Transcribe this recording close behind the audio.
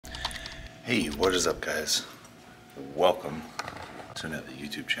Hey, what is up, guys? Welcome to another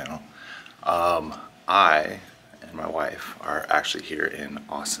YouTube channel. I and my wife are actually here in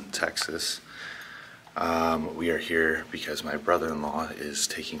Austin, Texas. We are here because my brother-in-law is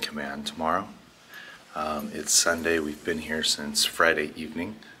taking command tomorrow. It's Sunday. We've been here since Friday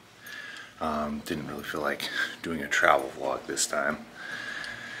evening. Didn't really feel like doing a travel vlog this time.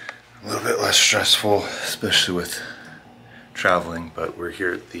 A little bit less stressful, especially with traveling, but we're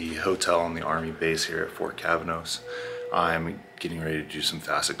here at the hotel on the Army base here at Fort Cavanos. I'm getting ready to do some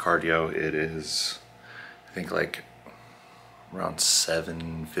fasted cardio. It is, I think, like around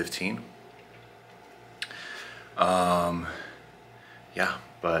 7:15. Yeah,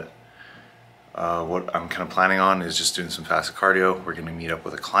 but what I'm kind of planning on is just doing some fasted cardio. We're going to meet up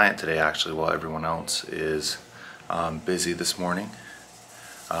with a client today, actually, while everyone else is busy this morning.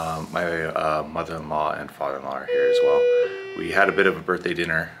 My mother-in-law and father-in-law are here as well. We had a bit of a birthday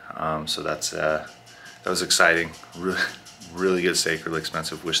dinner, so that was exciting. Really good steak, really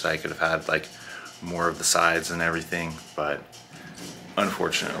expensive. Wish that I could have had like more of the sides and everything, but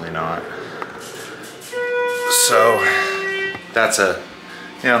unfortunately not. So that's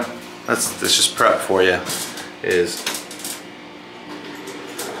that's just prep for you. Is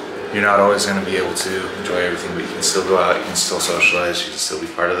you're not always going to be able to enjoy everything, but you can still go out, you can still socialize, you can still be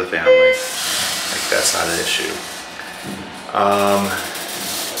part of the family. Like, that's not an issue.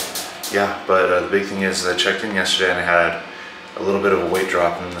 Yeah, but the big thing is I checked in yesterday and I had a little bit of a weight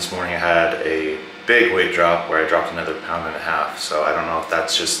drop, and then this morning I had a big weight drop where I dropped another 1.5 pounds. So I don't know if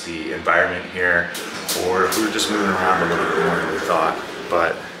that's just the environment here or if we were just moving around a little bit more than we thought.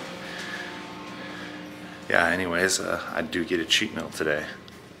 But yeah, anyways, I do get a cheat meal today,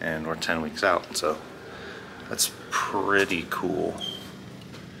 and we're 10 weeks out, so that's pretty cool.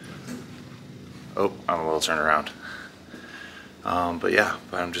 Oh, I'm a little turned around. But yeah,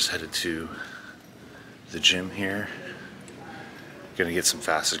 I'm just headed to the gym here. Gonna get some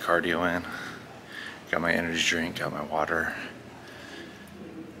fasted cardio in. Got my energy drink, got my water.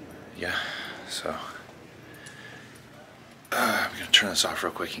 Yeah, so I'm gonna turn this off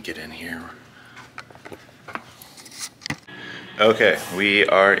real quick and get in here. Okay, we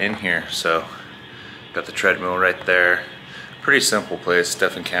are in here. So got the treadmill right there. Pretty simple place.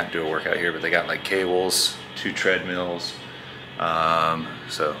 Definitely can't do a workout here, but they got like cables, 2 treadmills.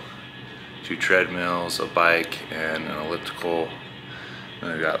 So 2 treadmills, a bike, and an elliptical. And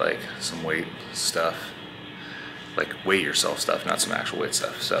they've got like some weight stuff, like weigh yourself stuff, not some actual weight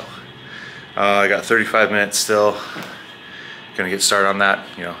stuff. So I got 35 minutes still. Gonna get started on that.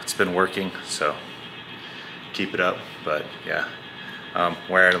 You know, it's been working, so keep it up. But yeah,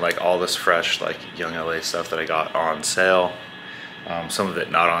 wearing like all this fresh like Young LA stuff that I got on sale. Some of it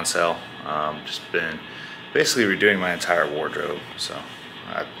not on sale. Just been basically redoing my entire wardrobe, so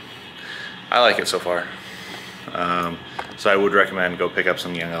I like it so far. So I would recommend go pick up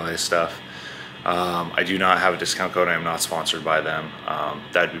some Young LA stuff. I do not have a discount code. I am not sponsored by them.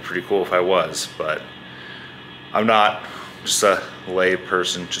 That'd be pretty cool if I was, but I'm not. Just a lay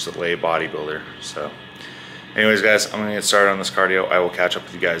person, just a lay bodybuilder. So anyways, guys, I'm gonna get started on this cardio. I will catch up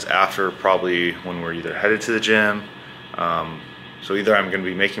with you guys after, probably when we're either headed to the gym. So either I'm gonna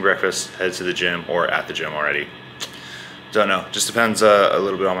be making breakfast, headed to the gym, or at the gym already. Don't know, just depends a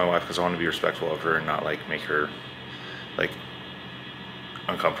little bit on my wife, because I want to be respectful of her and not like make her like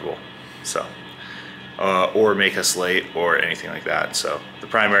uncomfortable. So, or make us late or anything like that. So the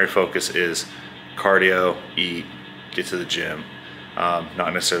primary focus is cardio, eat, get to the gym.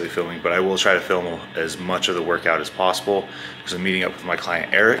 Not necessarily filming, but I will try to film as much of the workout as possible, because I'm meeting up with my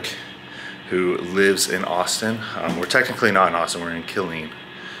client Eric, who lives in Austin. We're technically not in Austin, we're in Killeen.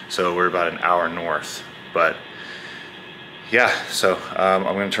 So we're about an hour north. But yeah, so I'm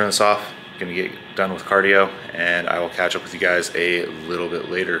gonna turn this off, gonna get done with cardio, and I will catch up with you guys a little bit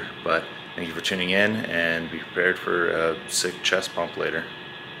later. But thank you for tuning in, and be prepared for a sick chest pump later.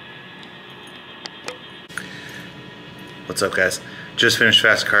 What's up, guys? Just finished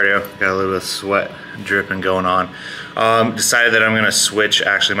fast cardio, got a little bit of sweat dripping going on. Decided that I'm gonna switch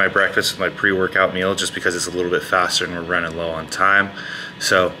actually my breakfast with my pre-workout meal, just because it's a little bit faster and we're running low on time.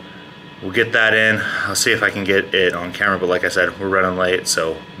 So we'll get that in. I'll see if I can get it on camera, but like I said, we're running late,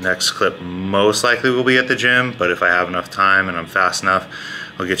 so next clip most likely will be at the gym, but if I have enough time and I'm fast enough,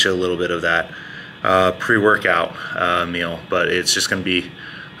 I'll get you a little bit of that pre-workout meal. But it's just gonna be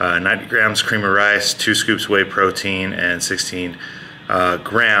 90 grams cream of rice, 2 scoops whey protein, and 16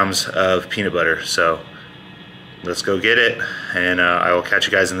 grams of peanut butter. So let's go get it, and I will catch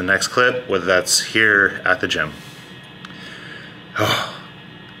you guys in the next clip, whether that's here at the gym. Oh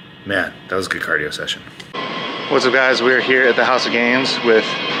man, that was a good cardio session. What's up, guys? We're here at the House of Gains with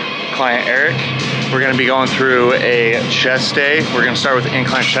client Eric. We're gonna be going through a chest day. We're gonna start with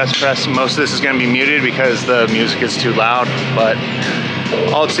incline chest press. Most of this is gonna be muted because the music is too loud, but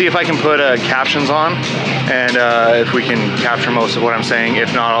I'll see if I can put captions on, and if we can capture most of what I'm saying.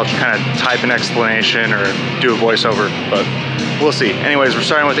 If not, I'll kind of type an explanation or do a voiceover, but we'll see. Anyways, we're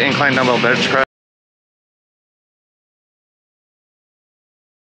starting with the incline dumbbell bench press.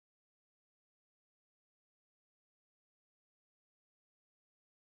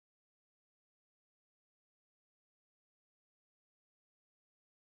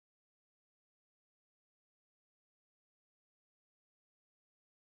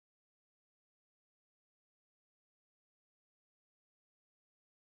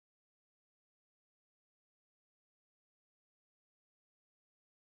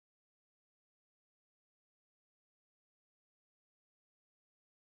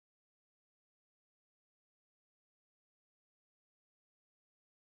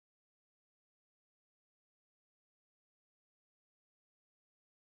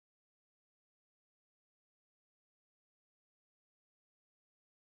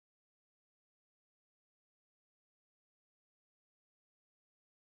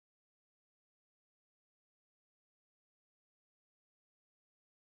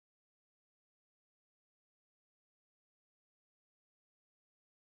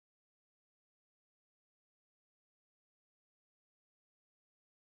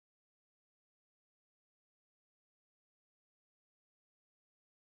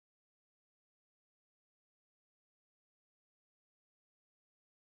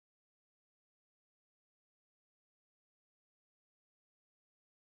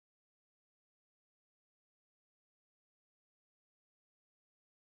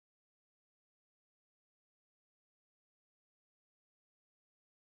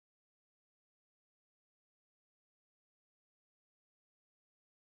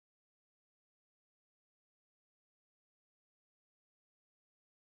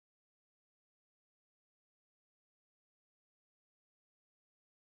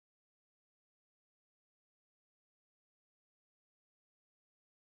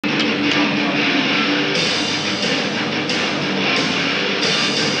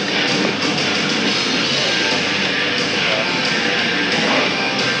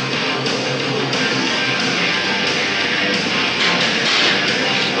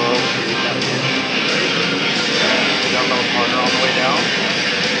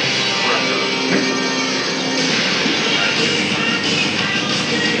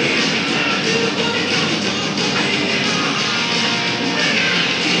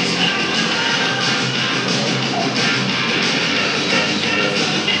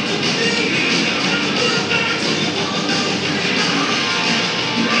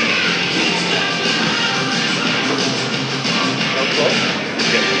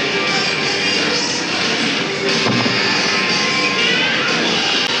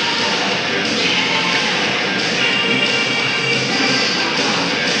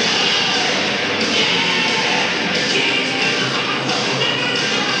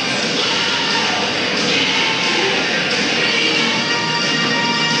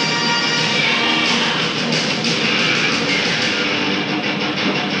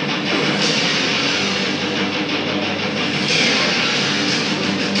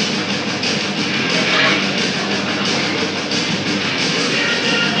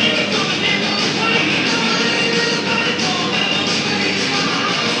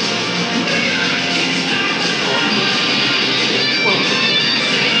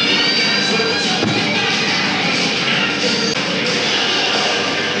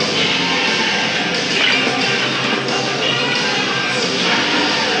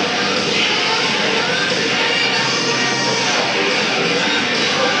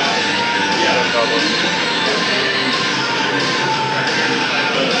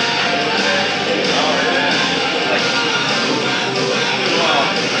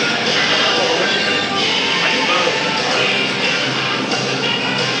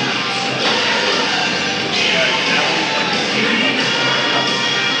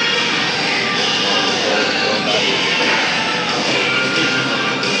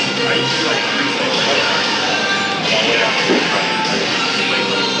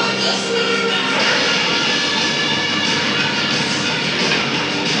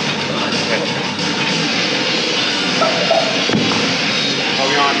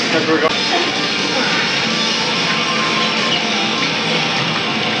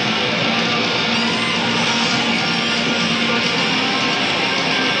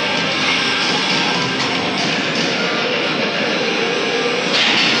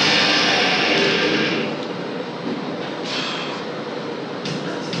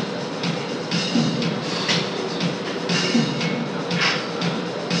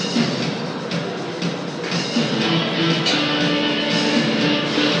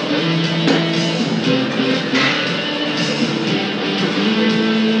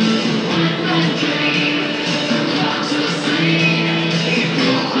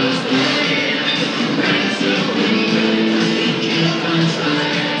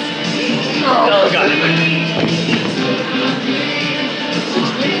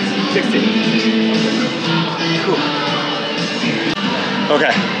 16. Cool.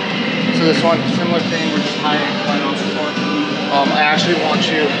 Okay. So this one, similar thing, we're just high incline on this one. I actually want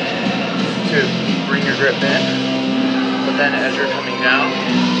you to bring your grip in, but then as you're coming down,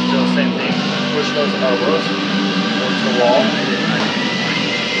 still same thing, push those elbows towards the wall.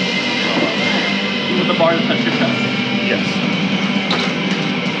 With the bar to touch your chest. Yes.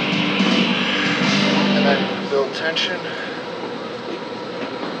 And then build tension.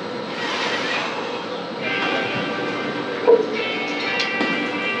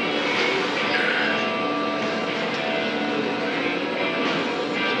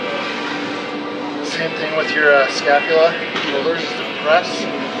 Same thing with your scapula, shoulders, depress.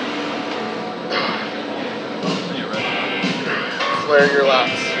 Flare your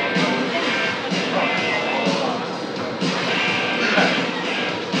lats.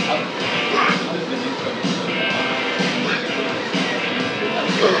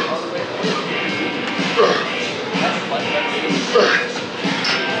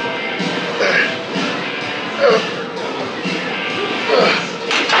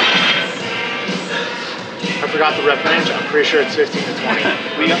 I forgot the rep range. I'm pretty sure it's 15 to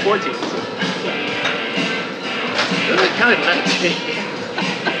 20. We got 14. Really kind of meditating.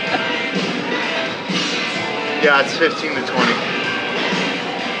 Yeah, it's 15 to 20.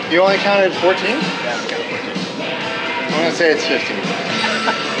 You only counted 14? Yeah, I counted 14. I'm gonna say it's 15.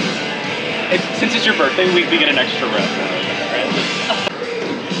 Since it's your birthday, we get an extra rep. Right?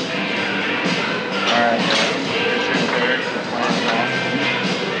 Alright, here's your third.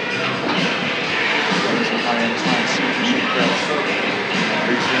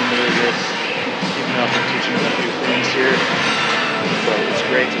 Keeping up and teaching them a few things here. So it's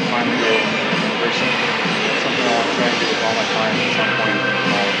great to finally go in person. It's something I want to try and do with all my clients at some point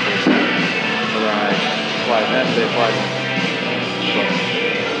all in person. Whether I fly them, they fly them.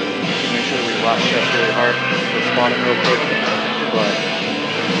 So make sure that we blast chest really hard. We'll spot it real quick. But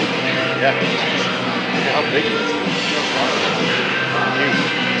yeah, look at how big it is.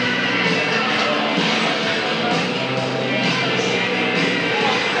 Huge.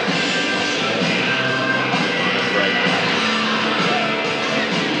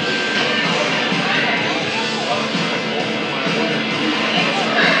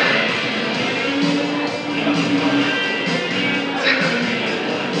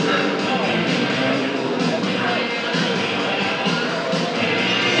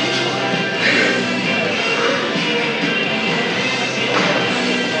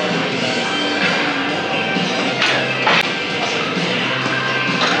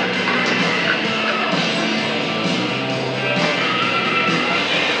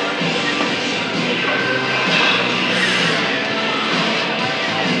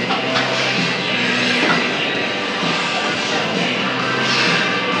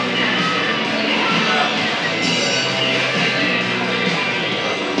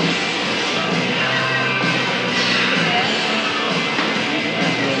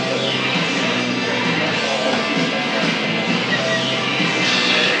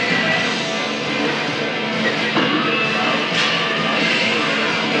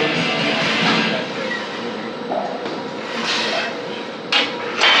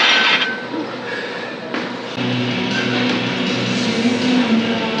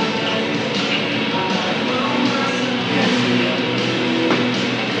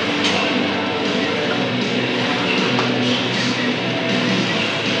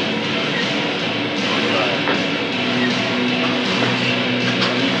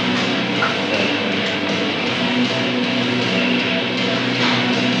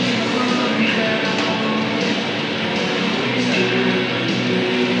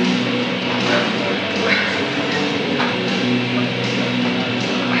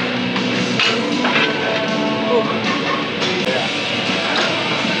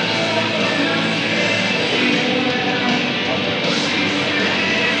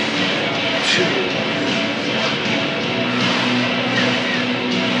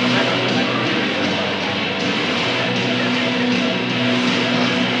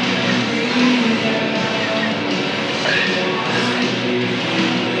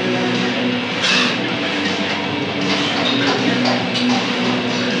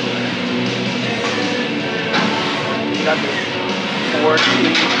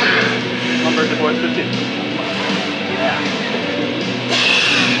 Number to 450. Yeah.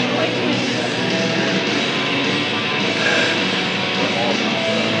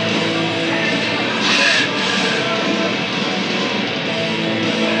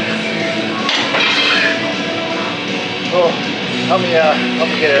 Oh, help me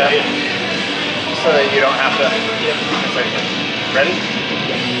get it out so that you don't have to. Ready?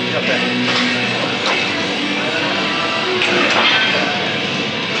 Up there.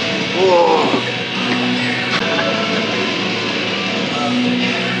 Whoa.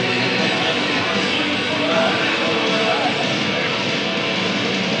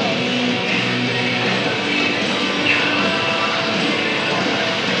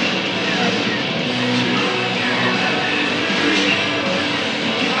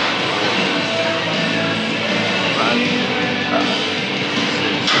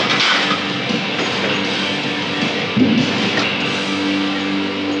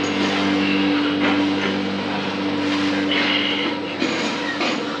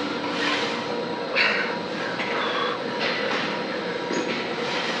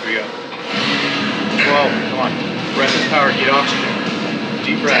 Here we go. 12, come on. Breath is power, get oxygen.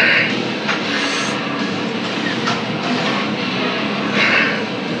 Deep breath.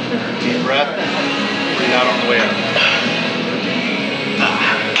 Deep breath. Breathe out on the way up.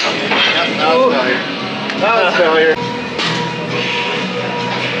 Yep, that was failure. That was failure.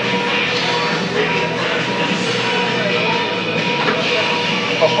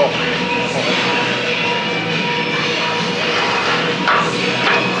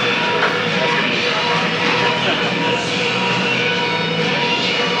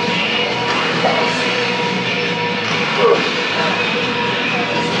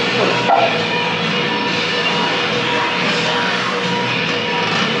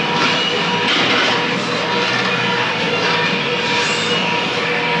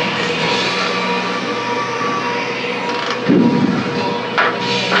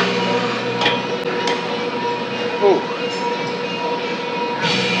 Oh.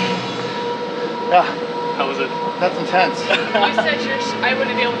 Yeah, How was it? that's intense. You said I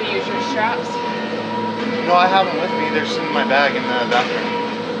wouldn't be able to use your straps. No, I have them with me. They're just in my bag in the bathroom.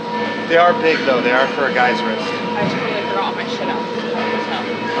 They are big though. They are for a guy's wrist. I totally forgot all my shit out.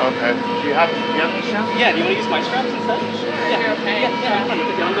 Okay. Do you have any straps? Yeah, do you want to use my straps instead? Sure, Yeah. you're okay. Yeah. I'm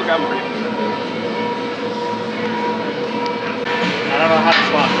gonna go grab them for you. I don't know how to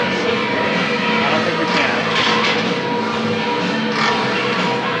spot this. I don't think we can.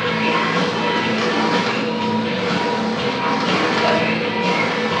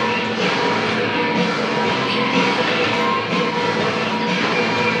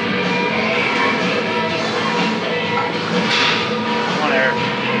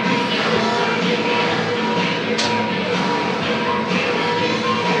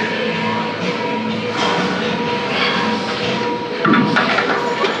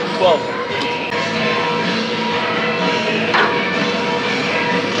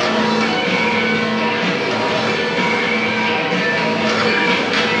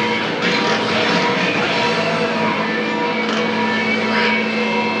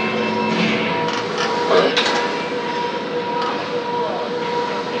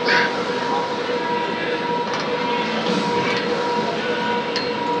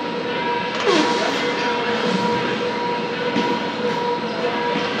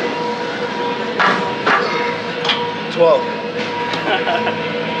 12.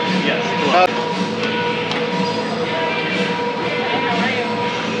 Yes. Cool. How are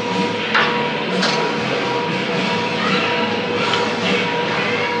you?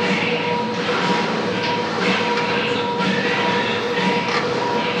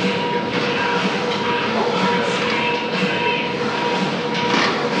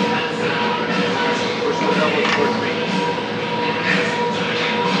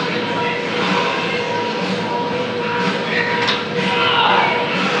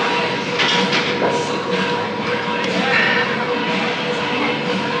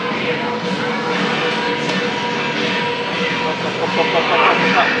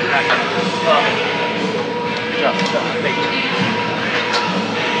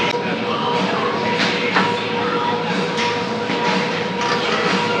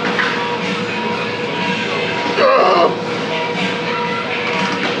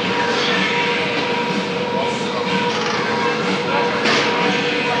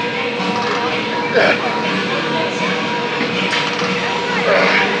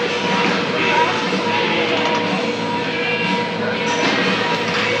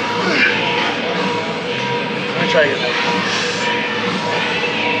 Try it.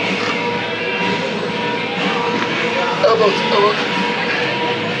 Elbows.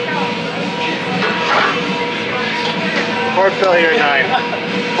 Hard fail here at 9.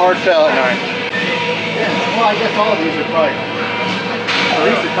 Hard fail at 9. Yeah, well, I guess all of these are probably at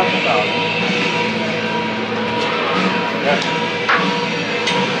least a couple thousand. Yeah.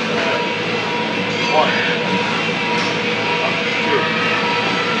 1. 2.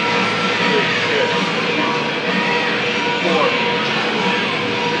 3. Good. 4,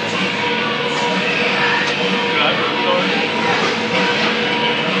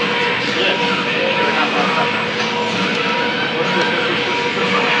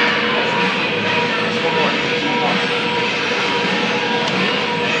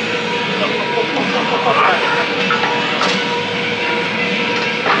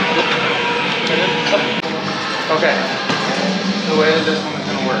 Okay, the way that this one is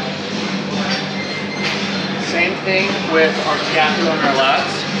gonna work. Same thing with our scapula and our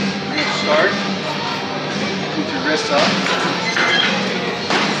lats. We're gonna start with your wrists up.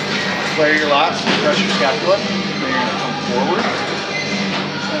 Flare your lats, press your scapula. Then you're gonna come forward.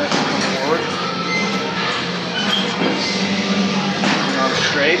 And as you come forward, arms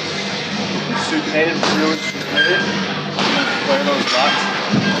straight, supinated, really supinated. Flare those lats.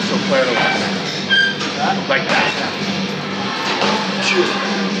 Also flare the lats. Like that.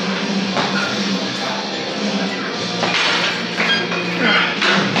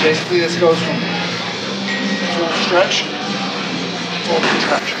 Basically, this goes from full stretch, full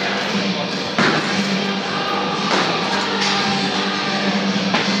contraction.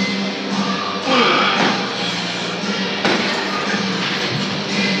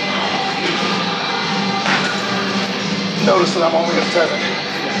 Notice that I'm only at 7.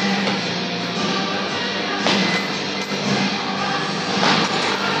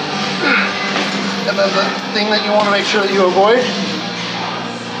 And then the thing that you want to make sure that you avoid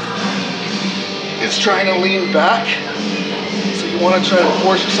is trying to lean back. So you want to try to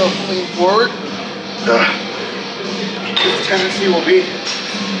force yourself to lean forward. This tendency will be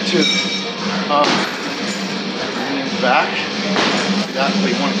to lean back. That's what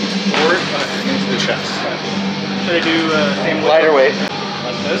you want to keep forward into the chest. Should I do same Lighter weight.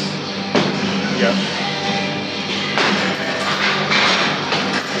 like this? Yep.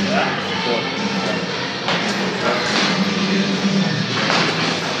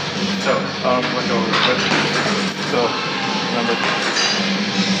 So, look over real quick. So, remember.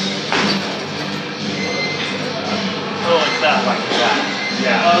 Oh, like that. Like that.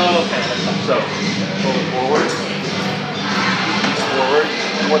 Yeah. Oh, okay. So, pull it forward. Forward.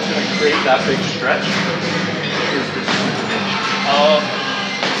 And what's going to create that big stretch is this supination. Oh,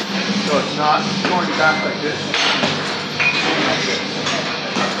 So it's not going back like this. It's going like this.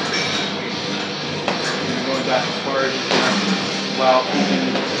 You're going back as far as you can while keeping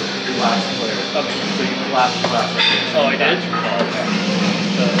your last flare. okay. So you collapse your last like this. Oh, I did?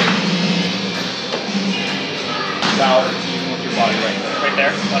 So, balance even with your body right there. Right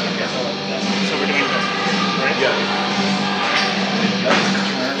there? Okay, so we're doing this, right? Yeah.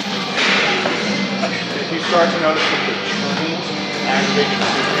 Turn. If you start to notice that the turning aggravating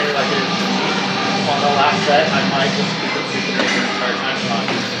supinator like it is for me, on the last set, I might just keep it supinator the entire time, not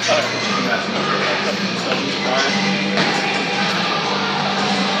messing up your legs. So you try it.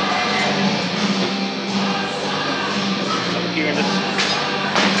 So here in this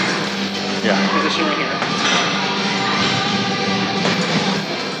Yeah. position right here.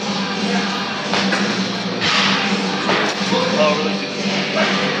 Oh, really?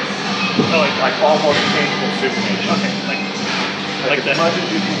 Oh, Like almost painful supination. okay, like As this. much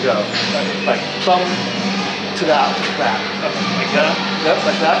as you can go. Like thumb to that back. Okay, like that. Yep,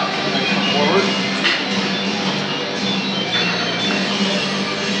 like that. And then come forward.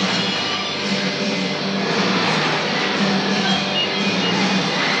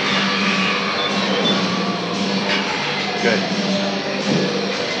 Good.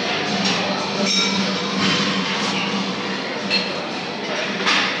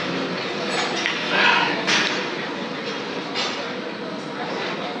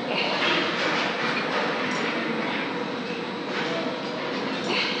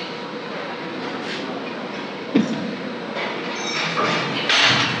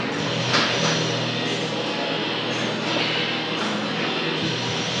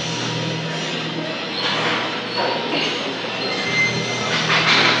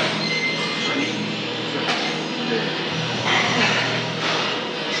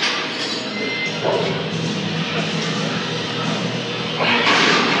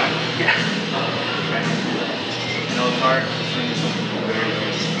 Hard. Very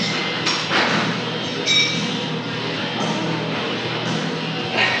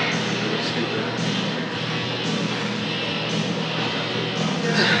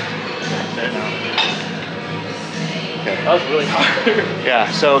Okay. That was really hard.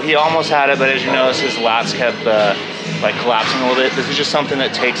 Yeah, so he almost had it, but as you notice, his lats kept like collapsing a little bit. This is just something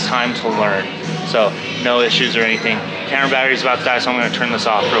that takes time to learn. So no issues or anything. Camera battery's about to die, so I'm gonna turn this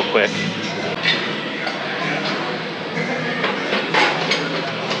off real quick.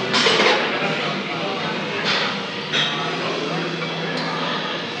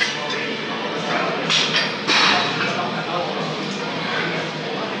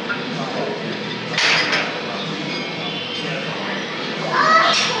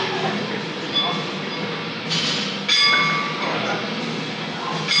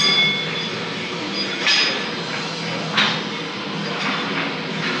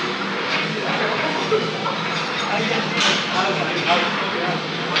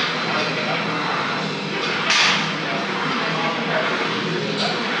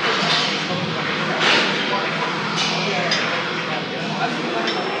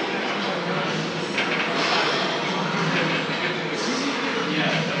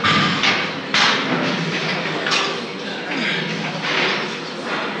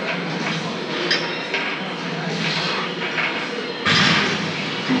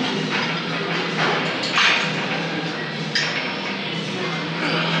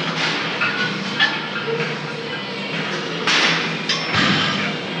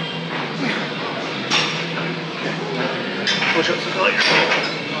 push-ups with failure.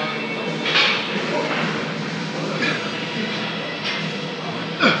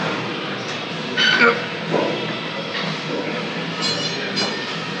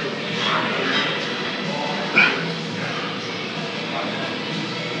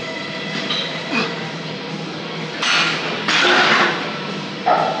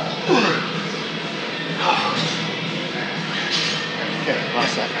 Okay,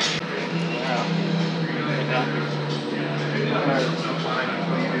 last set.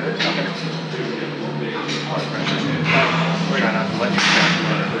 Try not to let you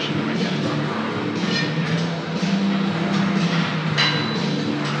push it when you can.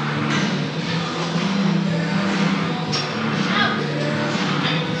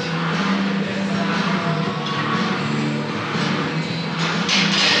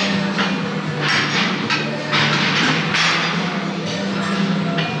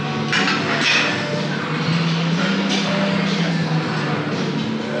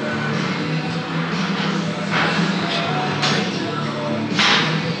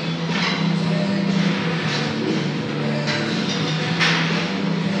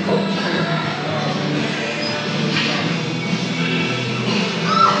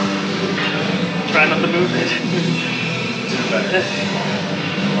 Try not to move it. Better. A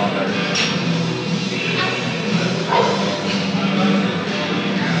lot better.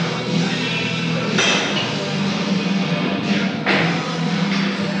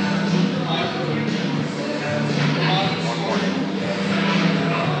 One more.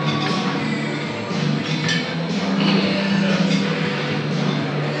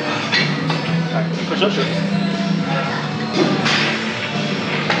 Alright, push up.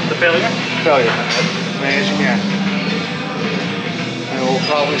 The failure? Failure, as many as you can. And we'll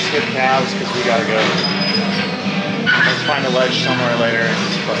probably skip calves because we gotta go. Let's find a ledge somewhere later and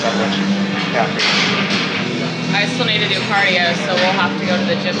just put that ledge calf. I still need to do cardio, so we'll have to go to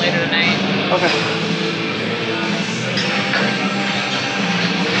the gym later tonight. Okay.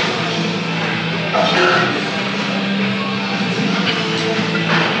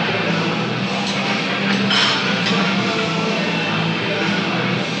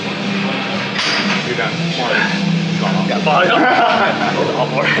 You're done. Got body. Okay.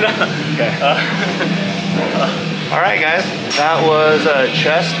 All right, guys. That was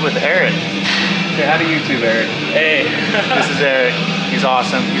chest with Eric. Say hi to YouTube, Eric. Hey. This is Eric. He's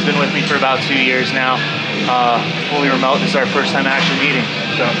awesome. He's been with me for about 2 years now. Fully remote. This is our first time actually meeting.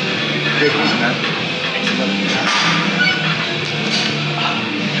 So, great meeting, man.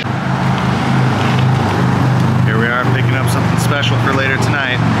 Here we are picking up something special for later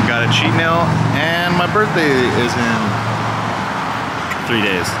tonight. We got a cheat meal and my birthday is in 3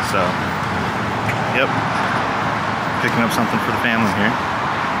 days, so yep, picking up something for the family here.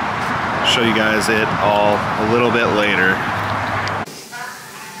 Show you guys it all a little bit later.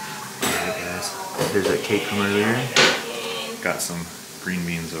 Alright guys, here's that cake from earlier. Got some green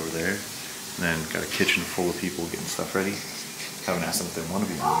beans over there. And then got a kitchen full of people getting stuff ready. Haven't asked them if they want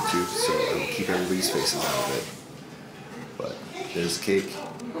to be on YouTube, so I will keep everybody's faces out of it. But there's the cake.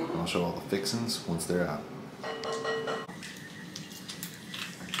 I'll show all the fixings once they're out.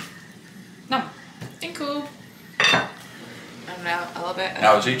 No. Thank you. I'm out a little bit.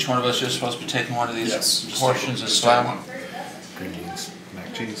 Now, is each one of us just supposed to be taking one of these portions as well? Green beans,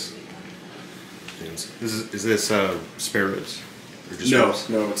 mac cheese. Is this spare ribs? Or just ribs?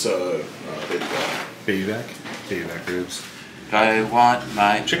 No, it's baby back. Baby back? Baby back ribs. I want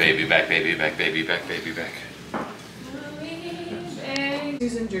my baby back, baby back, baby back, baby back.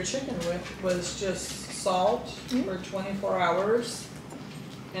 Seasoned your chicken with was just salt for 24 hours,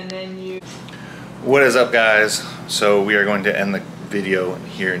 and then you... What is up, guys? So we are going to end the video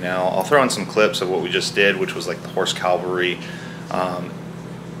here now. I'll throw in some clips of what we just did, which was like the horse cavalry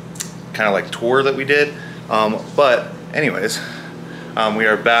kind of like tour that we did. But anyways, we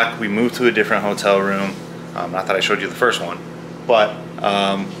are back. We moved to a different hotel room. Not that I showed you the first one, but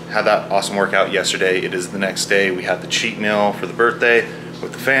had that awesome workout yesterday. It is the next day. We had the cheat meal for the birthday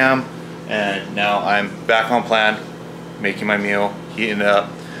with the fam, and now I'm back on plan, making my meal, heating it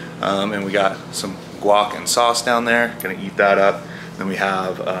up, and we got some guac and sauce down there. Gonna eat that up. Then we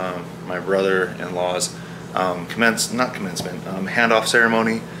have my brother-in-law's handoff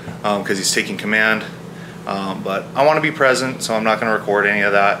ceremony because he's taking command. But I want to be present, so I'm not going to record any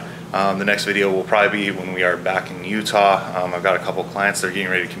of that. The next video will probably be when we are back in Utah. I've got a couple clients that are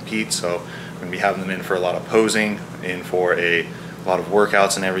getting ready to compete, so I'm going to be having them in for a lot of posing, in for a lot of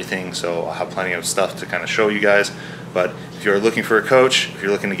workouts and everything, so I'll have plenty of stuff to kind of show you guys. But if you're looking for a coach, if you're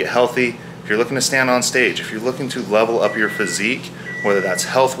looking to get healthy, if you're looking to stand on stage, if you're looking to level up your physique, whether that's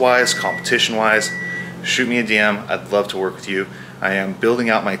health-wise, competition-wise, shoot me a DM. I'd love to work with you. I am building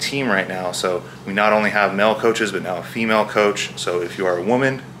out my team right now, so we not only have male coaches, but now a female coach. So if you are a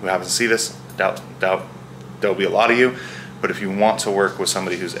woman who happens to see this, doubt there'll be a lot of you, but if you want to work with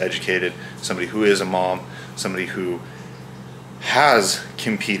somebody who's educated, somebody who is a mom, somebody who has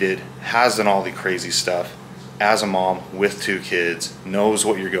competed, has done all the crazy stuff as a mom with 2 kids, knows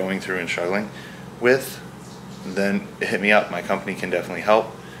what you're going through and struggling with, then hit me up. My company can definitely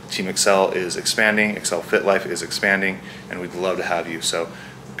help. Team Excell is expanding, Excell FitLife is expanding, and we'd love to have you. So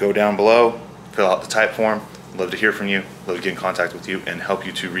go down below, fill out the type form. Love to hear from you, love to get in contact with you and help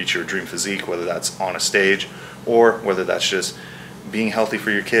you to reach your dream physique, whether that's on a stage or whether that's just being healthy for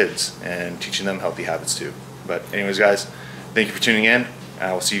your kids and teaching them healthy habits too. But anyways guys, thank you for tuning in, and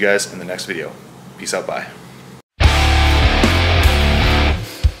I will see you guys in the next video. Peace out, bye.